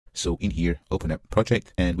So in here, open up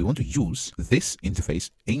project, and we want to use this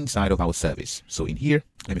interface inside of our service. So in here,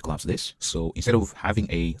 let me collapse this. So instead of having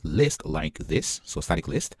a list like this, so static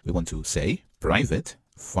list, we want to say private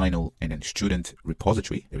final and then student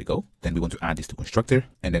repository. There we go. Then we want to add this to constructor,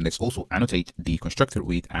 and then let's also annotate the constructor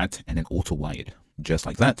with at and then auto wired, just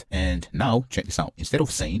like that. And now check this out. Instead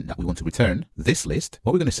of saying that we want to return this list,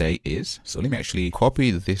 what we're going to say is, so let me actually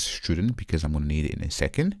copy this student because I'm going to need it in a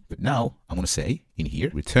second. But now I'm going to say in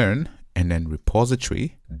here, return and then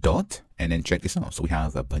repository dot, and then check this out. So we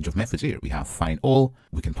have a bunch of methods here. We have find all.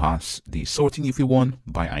 We can pass the sorting if we want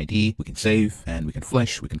by ID. We can save and we can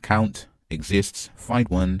flush. We can count. Exists, find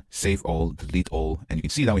one, save all, delete all, and you can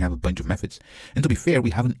see that we have a bunch of methods. And to be fair,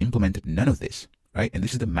 we haven't implemented none of this, right? And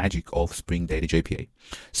this is the magic of Spring Data JPA.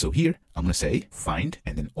 So here I'm going to say find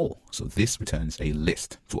and then all. So this returns a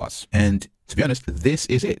list to us. And to be honest, this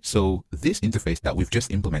is it. So this interface that we've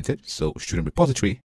just implemented, so student repository,